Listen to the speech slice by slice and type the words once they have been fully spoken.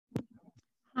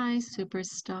Hi,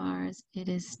 superstars. It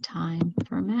is time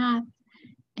for math,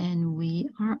 and we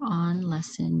are on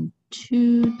lesson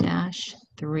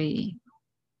 2-3.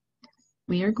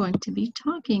 We are going to be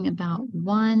talking about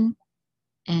 1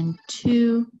 and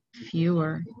 2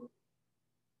 fewer.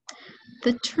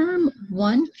 The term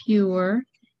 1 fewer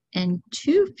and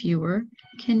 2 fewer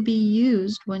can be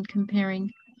used when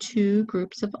comparing two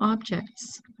groups of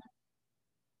objects.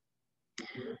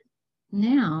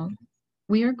 Now,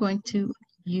 we are going to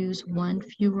use 1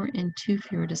 fewer and 2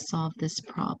 fewer to solve this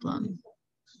problem.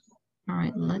 All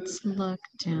right, let's look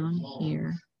down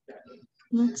here.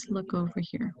 Let's look over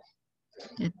here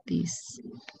at these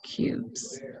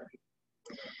cubes.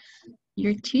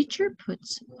 Your teacher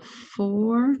puts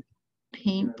 4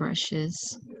 paintbrushes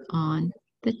on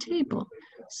the table.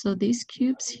 So these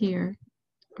cubes here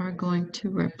are going to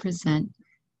represent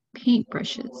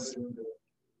paintbrushes.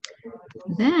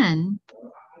 Then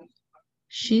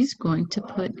she's going to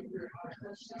put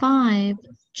 5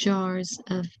 jars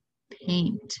of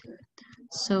paint.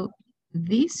 So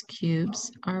these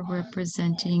cubes are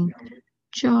representing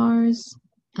jars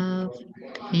of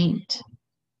paint.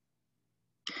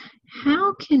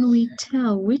 How can we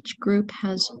tell which group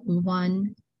has 1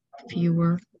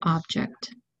 fewer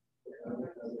object?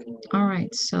 All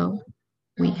right, so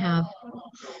we have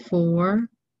 4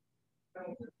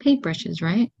 paintbrushes,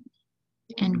 right?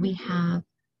 And we have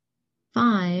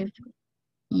 5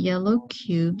 yellow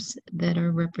cubes that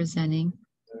are representing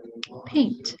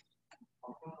paint.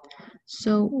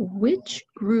 So which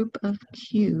group of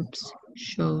cubes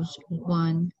shows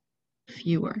 1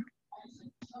 fewer?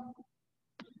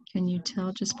 Can you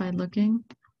tell just by looking?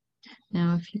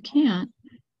 Now, if you can't,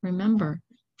 remember,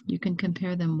 you can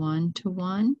compare them 1 to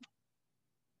 1.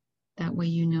 That way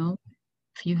you know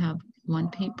if you have 1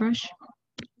 paintbrush,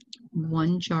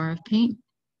 1 jar of paint,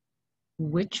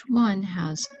 which one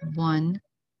has 1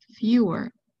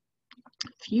 fewer?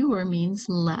 Fewer means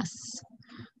less.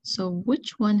 So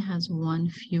which one has 1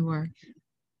 fewer?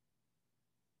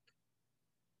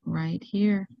 Right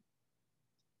here,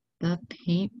 the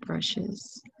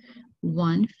paintbrushes.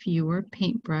 1 fewer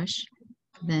paintbrush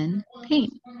than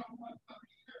paint.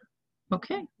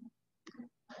 Okay,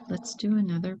 let's do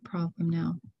another problem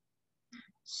now.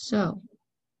 So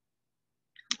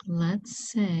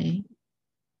let's say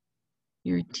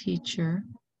your teacher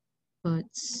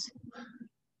puts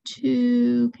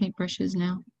 2 paintbrushes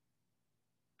now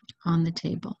on the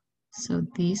table. So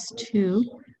these 2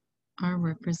 are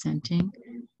representing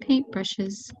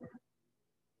paintbrushes.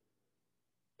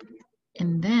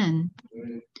 And then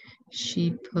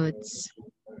she puts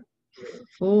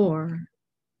 4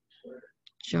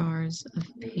 jars of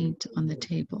paint on the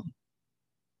table.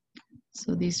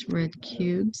 So these red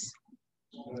cubes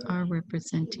are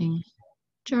representing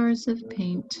jars of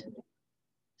paint.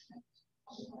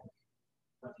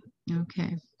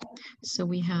 Okay, so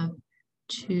we have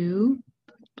 2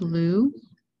 blue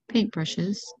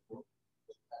paintbrushes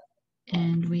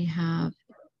and we have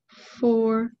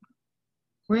 4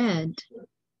 red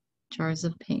jars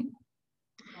of paint.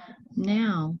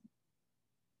 Now,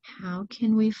 how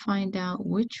can we find out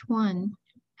which one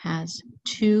has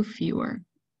 2 fewer?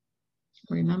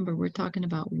 Remember, we're talking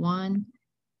about 1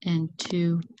 and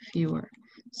 2 fewer.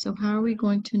 So how are we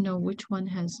going to know which one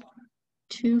has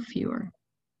 2 fewer?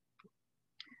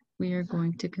 We are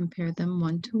going to compare them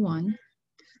 1 to 1.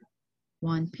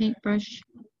 1 paintbrush,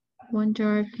 1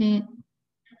 jar of paint,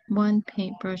 1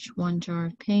 paintbrush, 1 jar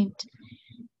of paint.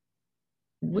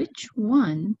 Which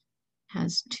one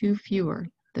has 2 fewer,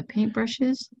 the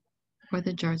paintbrushes or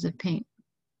the jars of paint?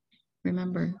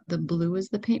 Remember, the blue is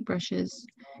the paintbrushes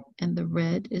and the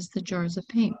red is the jars of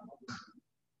paint.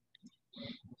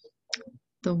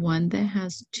 The one that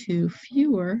has 2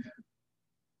 fewer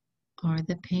are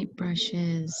the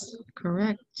paintbrushes,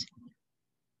 correct?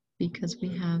 Because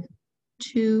we have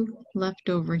 2 left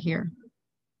over here.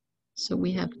 So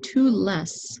we have 2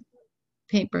 less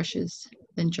paintbrushes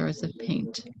than jars of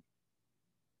paint.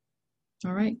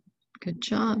 All right, good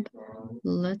job.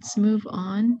 Let's move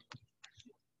on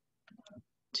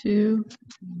to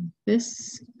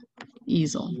this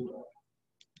easel.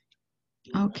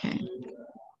 Okay.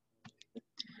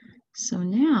 So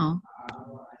now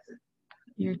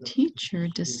your teacher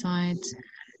decides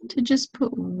to just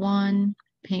put 1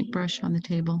 paintbrush on the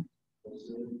table.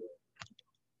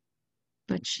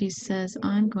 But she says,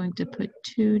 I'm going to put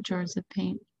 2 jars of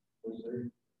paint.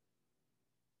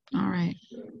 All right.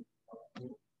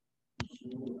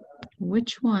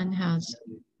 Which one has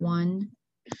 1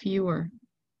 fewer?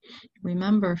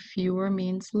 Remember, fewer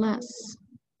means less.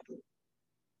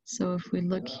 So if we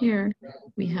look here,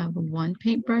 we have 1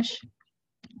 paintbrush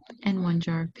and 1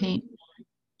 jar of paint.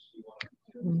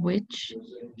 which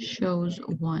shows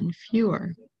one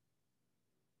fewer.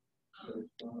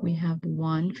 We have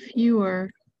one fewer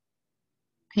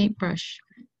paintbrush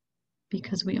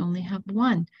because we only have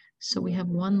one. So we have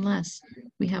one less.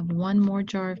 We have one more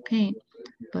jar of paint,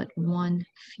 but one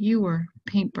fewer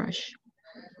paintbrush.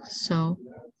 So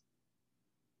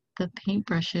the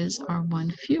paintbrushes are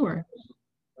one fewer.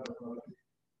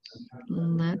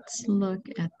 Let's look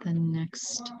at the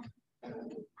next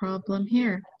problem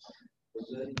here.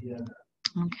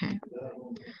 Okay,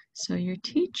 so your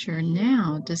teacher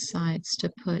now decides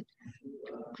to put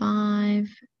 5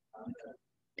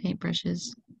 paintbrushes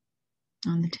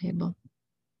on the table.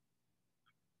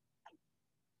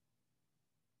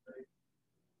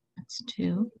 That's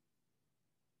 2,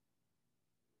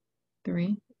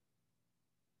 3,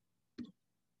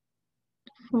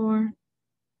 4,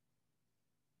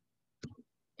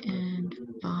 and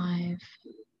 5.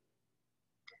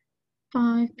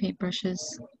 5 paintbrushes.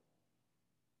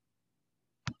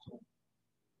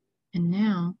 And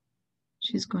now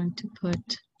she's going to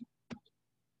put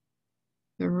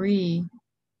 3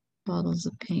 bottles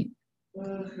of paint.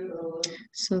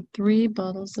 So 3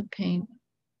 bottles of paint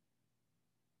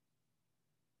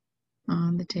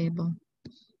on the table.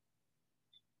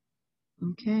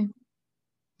 Okay.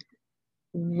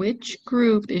 Which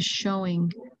group is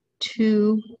showing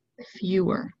 2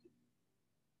 fewer?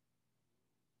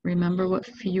 Remember what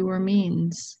fewer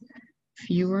means.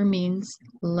 Fewer means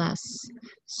less.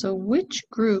 So which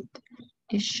group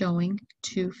is showing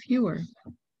 2 fewer?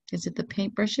 Is it the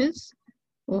paintbrushes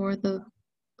or the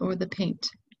paint?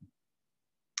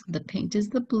 The paint is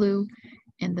the blue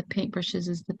and the paintbrushes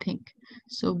is the pink.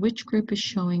 So which group is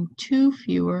showing 2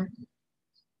 fewer?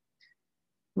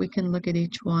 We can look at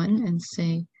each one and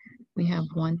say we have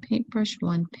 1 paintbrush,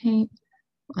 1 paint,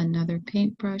 another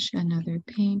paintbrush, another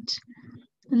paint,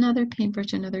 another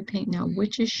paintbrush, another paint. Now,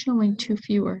 which is showing 2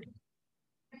 fewer?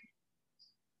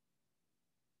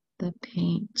 The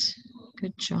paint.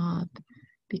 Good job.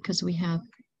 Because we have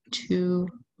 2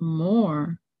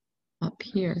 more up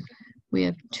here. We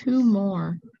have 2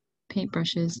 more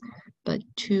paintbrushes, but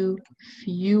 2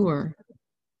 fewer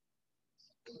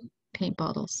paint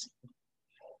bottles.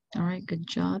 All right, good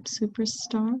job,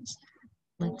 superstars.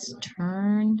 Let's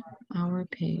turn our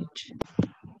page.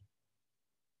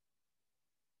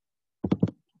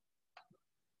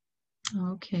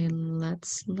 Okay,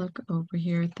 let's look over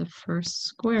here at the first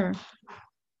square.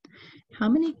 How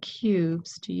many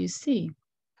cubes do you see?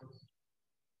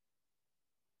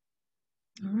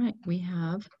 All right, we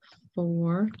have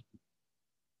 4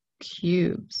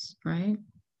 cubes, right?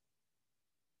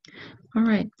 All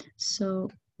right, so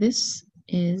these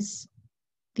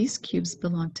cubes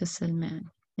belong to Salman,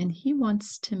 and he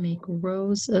wants to make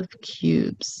rows of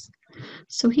cubes.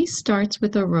 So he starts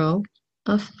with a row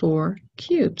of 4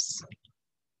 cubes.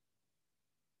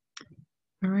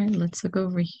 All right, let's look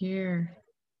over here.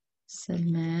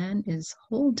 Salman is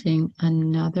holding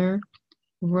another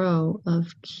row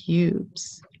of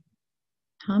cubes.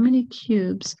 How many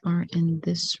cubes are in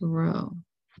this row?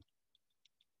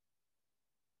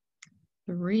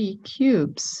 3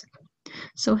 cubes.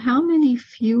 So how many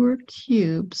fewer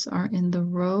cubes are in the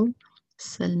row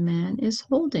Salman is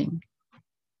holding?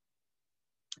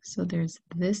 So there's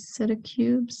this set of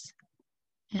cubes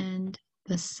and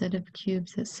the set of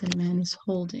cubes that Salman is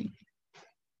holding.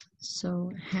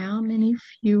 So how many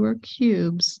fewer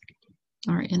cubes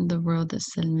are in the row that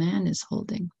Salman is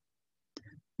holding?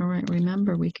 All right,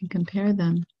 remember we can compare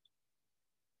them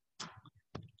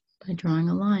by drawing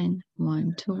a line,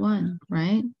 1 to 1,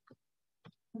 right?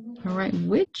 All right,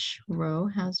 which row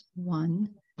has 1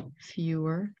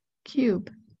 fewer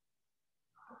cube?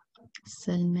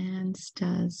 Salman's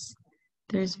does.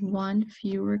 There's 1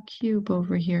 fewer cube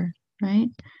over here, right?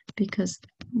 Because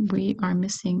we are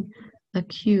missing a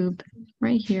cube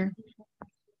right here.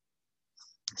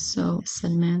 So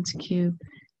Salman's cube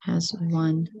has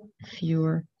 1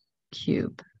 fewer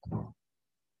cube.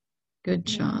 Good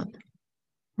job.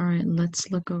 All right,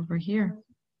 let's look over here.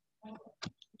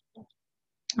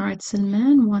 All right,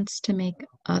 Salman wants to make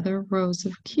other rows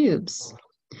of cubes.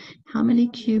 How many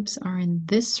cubes are in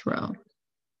this row?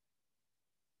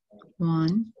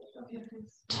 1,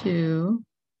 2,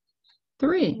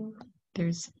 3.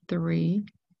 There's 3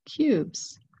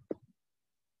 cubes.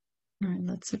 All right,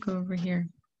 let's look over here.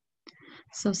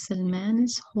 So Salman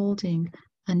is holding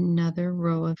another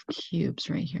row of cubes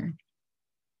right here.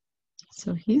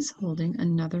 So he's holding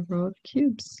another row of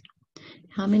cubes.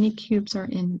 How many cubes are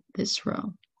in this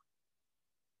row?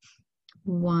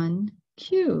 1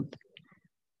 cube.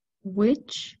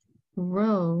 Which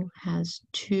row has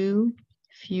 2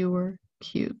 fewer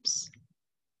cubes?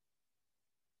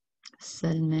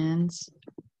 Salman's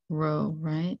row,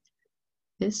 right?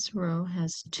 This row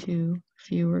has 2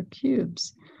 fewer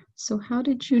cubes. So how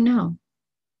did you know?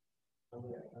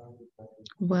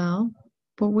 Well,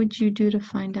 what would you do to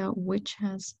find out which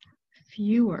has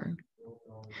fewer?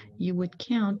 You would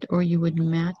count, or you would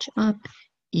match up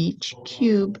each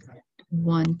cube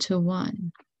 1 to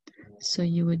 1. So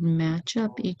you would match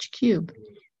up each cube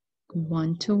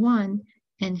 1 to 1,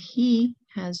 and he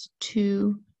has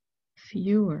 2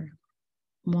 fewer.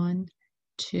 1,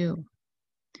 2.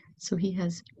 So he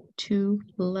has 2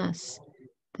 less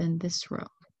than this row.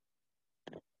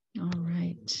 All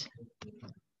right.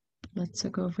 Let's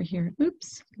look over here.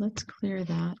 Oops, let's clear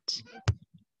that.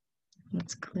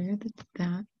 Let's clear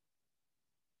that.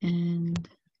 And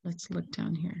let's look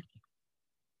down here.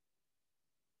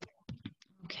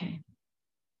 Okay.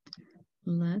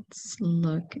 Let's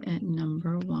look at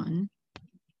number 1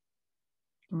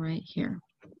 right here.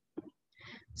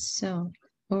 So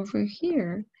over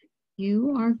here,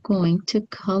 you are going to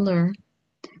color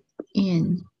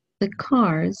in the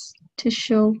cars to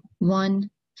show 1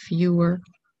 fewer.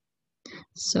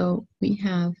 So we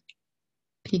have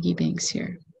piggy banks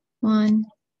here. 1,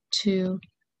 2,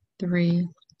 3,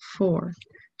 4.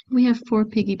 We have 4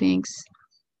 piggy banks.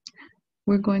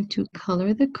 We're going to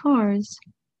color the cars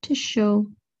to show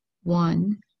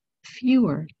 1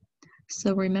 fewer.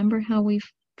 So remember how we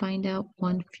find out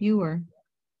 1 fewer?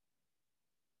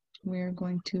 We're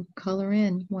going to color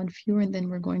in 1 fewer, and then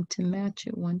we're going to match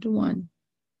it 1 to 1.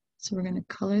 So we're going to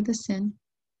color this in.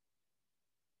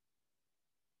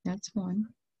 That's 1.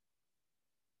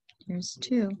 Here's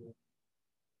 2.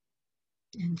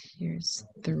 And here's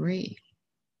 3.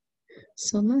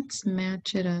 So let's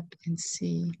match it up and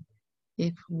see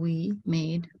if we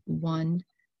made 1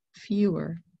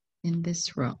 fewer in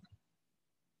this row.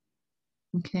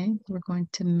 Okay, we're going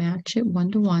to match it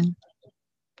 1 to 1.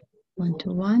 1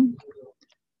 to 1,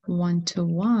 1 to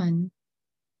 1.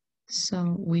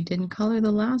 So we didn't color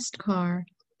the last car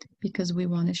because we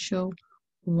want to show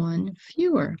 1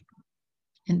 fewer.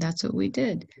 And that's what we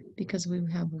did, because we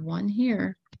have 1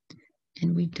 here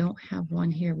and we don't have 1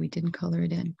 here. We didn't color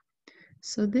it in.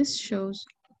 So this shows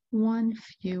 1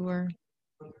 fewer.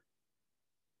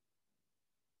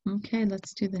 Okay,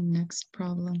 let's do the next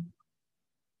problem.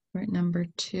 We're at number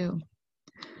 2.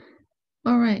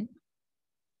 All right,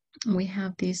 we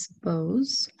have these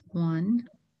bows. 1,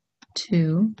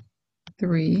 2,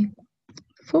 3,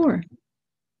 4.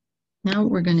 Now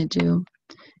what we're going to do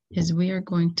is we are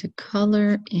going to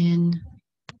color in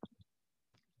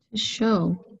to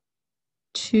show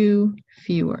 2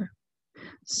 fewer.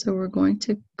 So we're going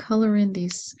to color in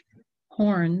these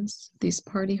horns, these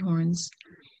party horns,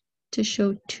 to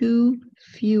show 2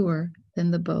 fewer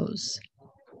than the bows.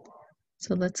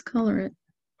 So let's color it.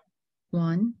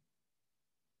 1,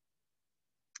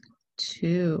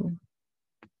 2.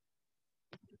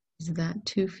 Is that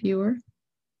 2 fewer?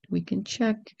 We can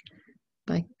check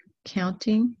by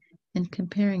counting and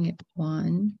comparing it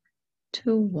 1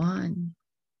 to 1.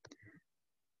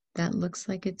 That looks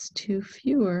like it's 2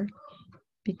 fewer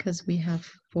because we have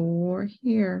 4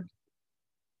 here,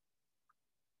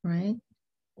 right?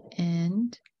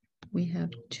 And we have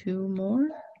 2 more,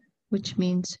 which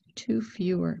means 2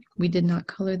 fewer. We did not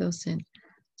color those in.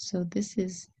 So this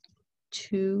is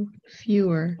 2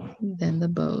 fewer than the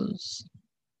bows.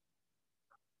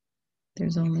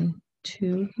 There's only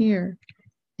 2 here,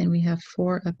 and we have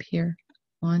 4 up here.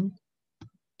 1,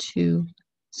 2,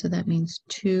 so that means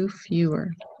 2 fewer.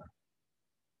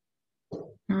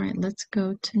 All right, let's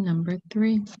go to number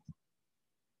 3.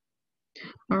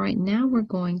 All right, now we're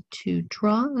going to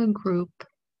draw a group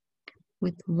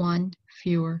with 1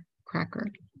 fewer cracker.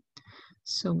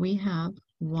 So we have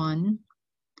 1,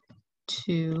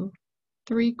 2,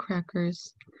 3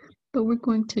 crackers, but we're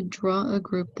going to draw a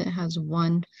group that has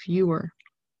 1 fewer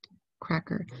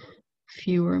cracker.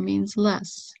 Fewer means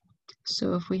less.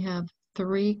 So if we have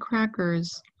 3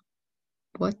 crackers,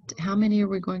 how many are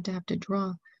we going to have to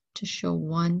draw to show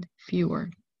 1 fewer?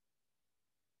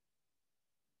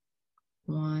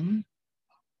 1,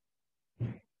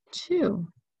 2.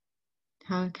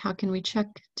 How can we check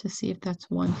to see if that's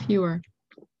 1 fewer?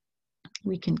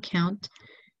 We can count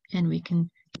and we can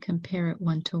compare it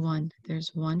 1 to 1.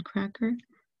 There's 1 cracker,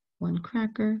 1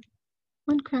 cracker,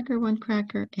 1 cracker, 1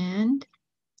 cracker, and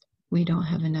we don't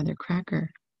have another cracker,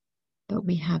 but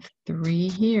we have 3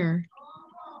 here.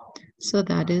 So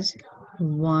that is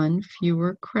 1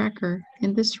 fewer cracker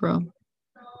in this row.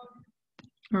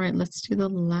 All right, let's do the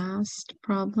last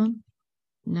problem,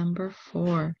 number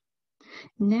 4.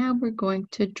 Now we're going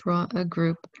to draw a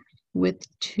group with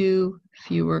 2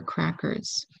 fewer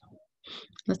crackers.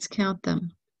 Let's count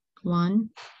them. 1,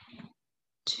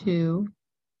 2,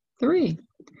 3.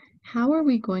 How are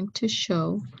we going to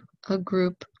show a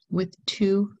group with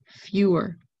 2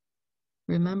 fewer?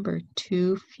 Remember,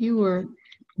 2 fewer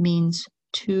means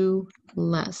 2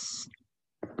 less.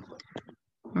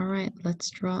 All right, let's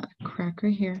draw a cracker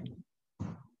here.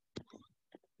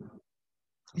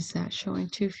 Is that showing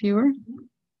 2 fewer?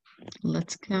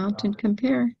 Let's count and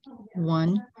compare.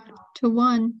 1 to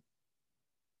 1.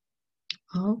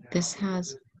 Oh, this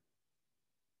has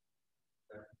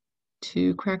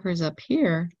 2 crackers up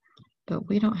here, but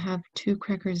we don't have 2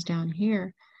 crackers down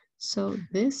here. So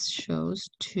this shows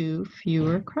 2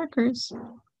 fewer crackers.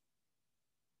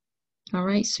 All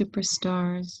right,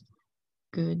 superstars.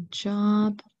 Good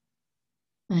job.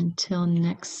 Until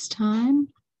next time,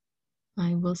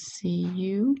 I will see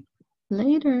you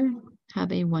later.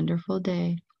 Have a wonderful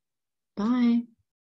day. Bye.